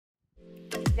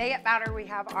Today at Bauder, we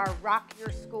have our Rock Your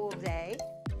School Day,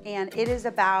 and it is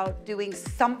about doing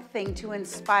something to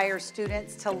inspire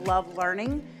students to love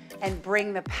learning and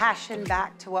bring the passion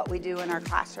back to what we do in our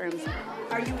classrooms.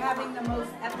 Are you having the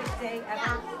most epic day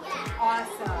ever?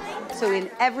 Awesome. So in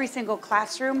every single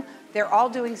classroom, they're all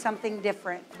doing something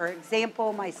different. For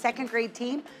example, my second grade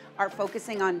team are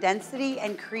focusing on density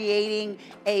and creating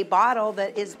a bottle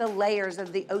that is the layers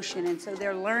of the ocean. And so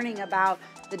they're learning about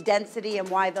the density and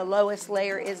why the lowest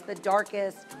layer is the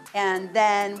darkest. And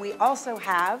then we also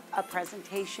have a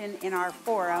presentation in our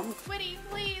forum. Woody,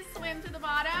 please swim to the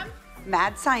bottom.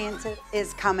 Mad Science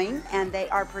is coming, and they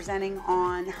are presenting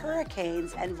on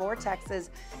hurricanes and vortexes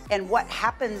and what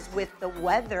happens with the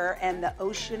weather and the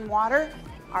ocean water.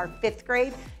 Our fifth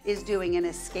grade is doing an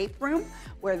escape room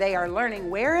where they are learning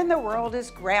where in the world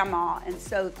is grandma. And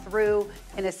so through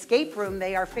an escape room,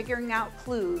 they are figuring out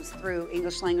clues through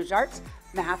English language arts,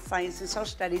 math, science, and social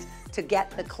studies to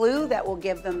get the clue that will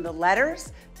give them the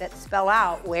letters that spell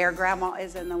out where grandma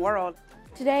is in the world.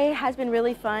 Today has been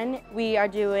really fun. We are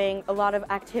doing a lot of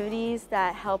activities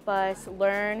that help us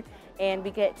learn, and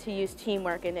we get to use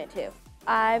teamwork in it too.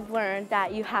 I've learned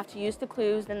that you have to use the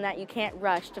clues and that you can't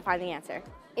rush to find the answer.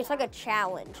 It's like a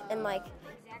challenge, and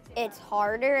it's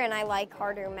harder, and I like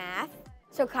harder math.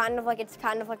 So it's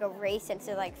kind of like a race, and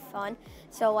so fun.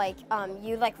 So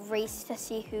you race to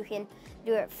see who can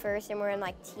do it first, and we're in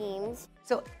teams.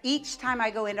 So each time I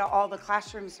go into all the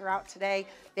classrooms throughout today,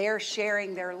 they're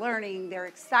sharing their learning. They're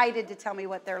excited to tell me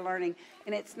what they're learning.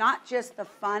 And it's not just the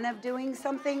fun of doing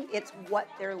something, it's what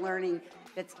they're learning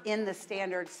that's in the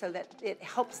standards so that it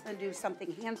helps them do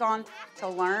something hands-on to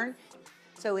learn.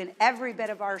 So in every bit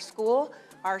of our school,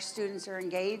 our students are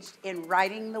engaged in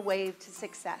riding the wave to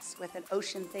success with an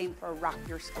ocean theme for Rock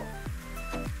Your School.